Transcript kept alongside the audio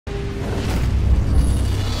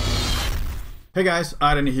Hey guys,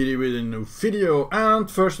 Aaron here with a new video, and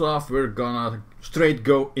first off we're gonna straight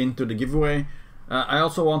go into the giveaway. I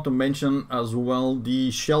also want to mention as well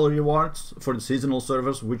the shell rewards for the seasonal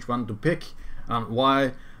servers, which one to pick and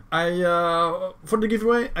why. For the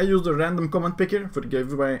giveaway I used a random comment picker for the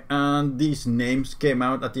giveaway, and these names came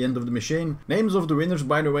out at the end of the machine. Names of the winners,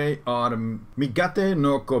 by the way, are Migate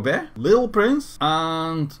no Kobe, Little Prince,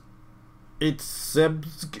 and it's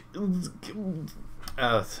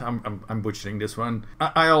I'm butchering this one.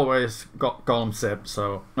 I always call him Seb,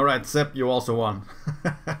 so... Alright, Seb, you also won.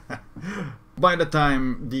 By the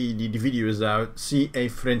time the video is out, see a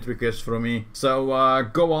friend request from me. So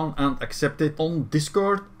go on and accept it. On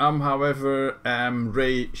Discord, I'm however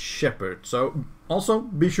Ray Shepherd. So also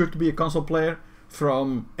be sure to be a console player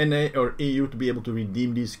from NA or EU to be able to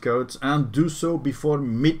redeem these codes, and do so before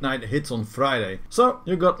midnight hits on Friday. So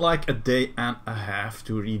you got like a day and a half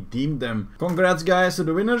to redeem them. Congrats guys to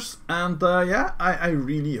the winners, and yeah, I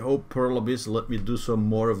really hope Pearl Abyss let me do some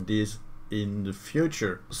more of these in the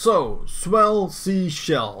future. So, Swell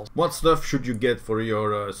Seashells. What stuff should you get for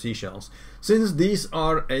your Seashells? Since these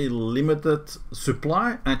are a limited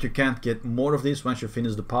supply and you can't get more of these once you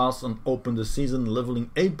finish the pass and open the season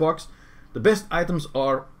leveling 8 box, the best items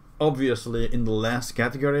are obviously in the last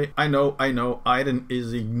category. I know, Iron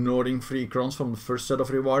is ignoring free crowns from the first set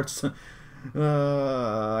of rewards.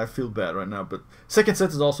 I feel bad right now, but second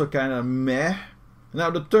set is also kind of meh. Now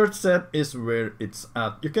the third set is where it's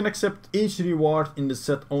at. You can accept each reward in the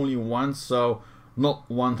set only once, so not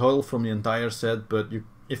one total from the entire set, but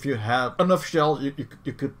if you have enough shell,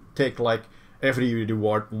 you could take like every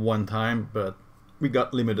reward one time, but we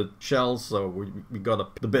got limited shells, so we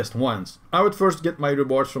got the best ones. I would first get my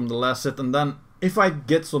rewards from the last set, and then if I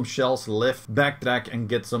get some shells left, backtrack and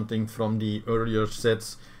get something from the earlier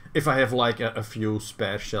sets, if I have like a few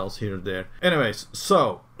spare shells here or there. Anyways,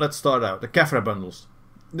 so let's start out. The Kafra bundles.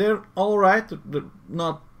 They're alright, they're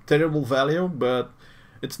not terrible value, but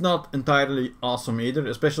it's not entirely awesome either,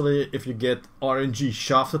 especially if you get RNG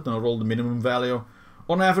shafted and roll the minimum value.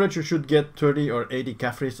 On average you should get 30 or 80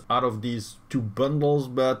 Kafris out of these two bundles,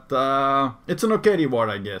 but it's an okay reward,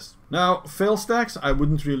 I guess. Now, fail stacks, I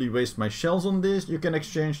wouldn't really waste my shells on this. You can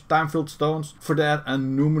exchange time-filled stones for that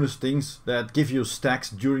and numerous things that give you stacks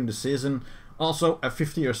during the season. Also, a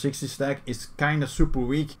 50 or 60 stack is kinda super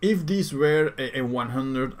weak. If these were a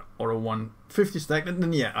 100 or a 150 stack,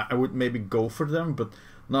 then yeah, I would maybe go for them, but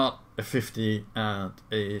not a 50 and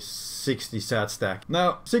a 60 sad stack.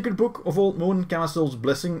 Now, Secret Book of Old Moon and Camisol's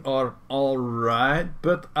Blessing are alright,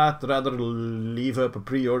 but I'd rather leave up a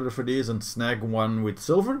pre-order for these and snag one with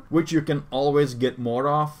silver, which you can always get more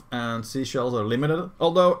of, and Seashells are limited.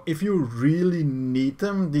 Although, if you really need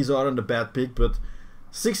them, these aren't a bad pick, but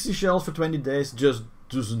 60 shells for 20 days just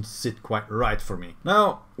doesn't sit quite right for me.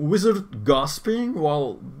 Now, Wizard Gossiping,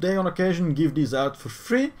 while they on occasion give these out for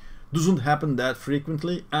free, doesn't happen that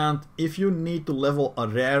frequently, and if you need to level a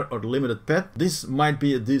rare or limited pet, this might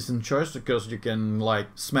be a decent choice because you can like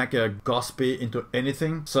smack a Gossipy into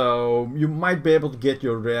anything, so you might be able to get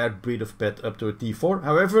your rare breed of pet up to a T4.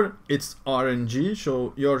 However, it's RNG,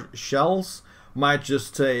 so your shells might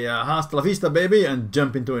just say hasta la vista baby and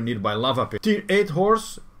jump into a nearby lava pit. Tier 8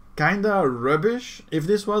 horse, kinda rubbish. If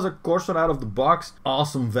this was a Corsair out of the box,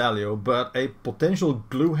 awesome value, but a potential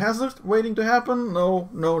glue hazard waiting to happen? No,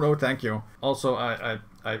 thank you. Also, I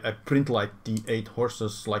print like D8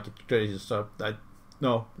 horses like it's crazy, so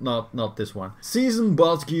no, not this one. Season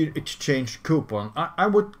Boss Gear Exchange Coupon. I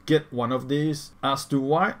would get one of these. As to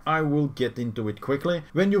why, I will get into it quickly.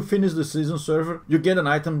 When you finish the season server, you get an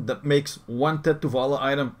item that makes one Tet Tuvala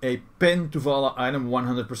item a Pen Tuvala item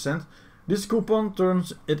 100%. This coupon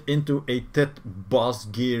turns it into a Tet Boss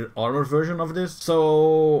Gear armor version of this.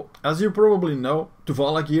 So, as you probably know,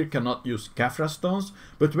 Tuvala gear cannot use Kafra stones,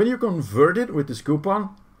 but when you convert it with this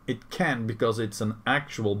coupon, it can, because it's an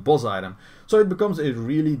actual boss item. So it becomes a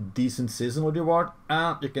really decent seasonal reward,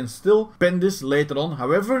 and you can still pen this later on.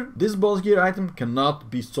 However, this boss gear item cannot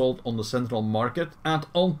be sold on the central market, and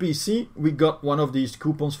on PC we got one of these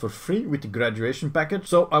coupons for free with the graduation package,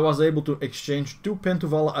 so I was able to exchange 2 Pen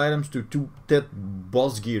Tuvala items to 2 Tet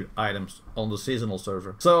boss gear items on the seasonal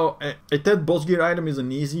server. So a Tet boss gear item is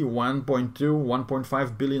an easy 1.2,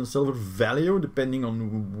 1.5 billion silver value depending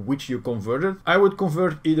on which you converted. I would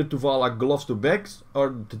convert either Tuvala gloves to bags or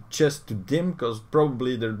the chest to dim, because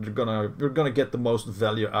probably you're gonna get the most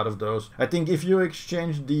value out of those. I think if you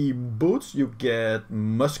exchange the boots, you get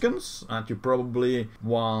muskins, and you probably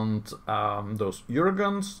want those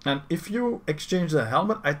Uraguns. And if you exchange the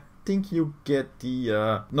helmet, I think you get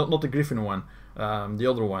the not the Griffin one, The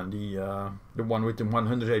other one, the one with the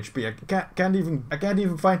 100 HP. I can't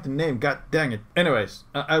even find the name. God dang it. Anyways,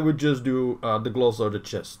 I would just do the gloves or the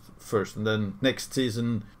chest first, and then next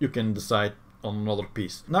season you can decide on another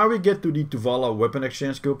piece. Now we get to the Tuvala weapon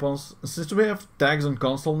exchange coupons. Since we have tags on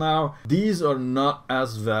console now, these are not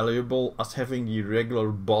as valuable as having the regular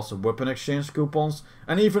boss weapon exchange coupons,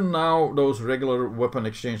 and even now those regular weapon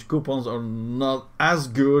exchange coupons are not as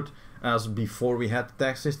good as before we had the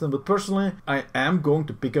tag system. But personally, I am going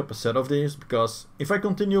to pick up a set of these, because if I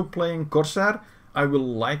continue playing Corsair, I will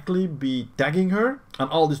likely be tagging her, and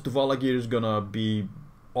all this Tuvala gear is gonna be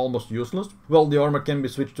almost useless. Well, the armor can be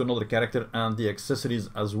switched to another character and the accessories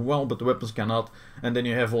as well, but the weapons cannot. And then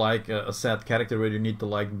you have like a sad character where you need to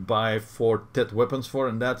like buy 4 TED weapons for,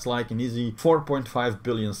 and that's like an easy 4.5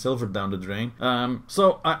 billion silver down the drain.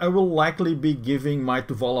 So I will likely be giving my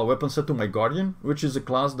Tuvala weapon set to my Guardian, which is a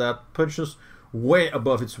class that punches way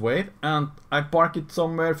above its weight, and I park it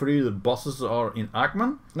somewhere for either bosses or in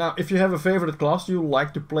Ackman. Now, if you have a favorite class you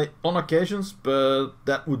like to play on occasions, but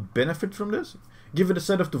that would benefit from this, give it a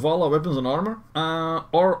set of Tuvala weapons and armor,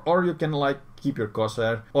 or you can like keep your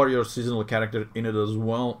Corsair or your seasonal character in it as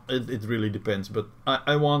well. It really depends, but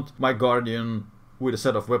I want my Guardian with a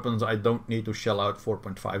set of weapons I don't need to shell out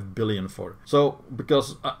 4.5 billion for. So,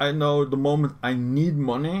 because I know the moment I need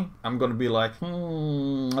money, I'm gonna be like,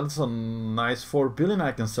 that's a nice 4 billion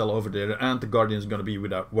I can sell over there, and the Guardian is gonna be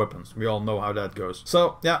without weapons. We all know how that goes.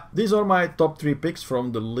 So yeah, these are my top 3 picks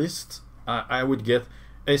from the list. I would get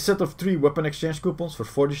a set of 3 weapon exchange coupons for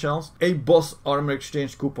 40 shells, a boss armor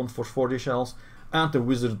exchange coupon for 40 shells, and a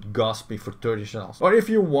wizard Gaspy for 30 shells. Or if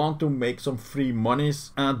you want to make some free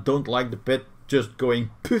monies and don't like the pet just going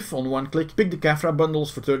poof on one click, pick the Kafra bundles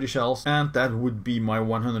for 30 shells, and that would be my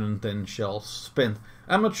 110 shells spent.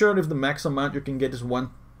 I'm not sure if the max amount you can get is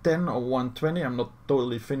 110 or 120. I'm not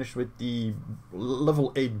totally finished with the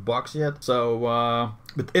level 8 box yet. So,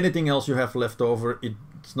 but anything else you have left over,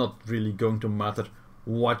 it's not really going to matter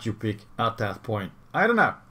what you pick at that point. I don't know.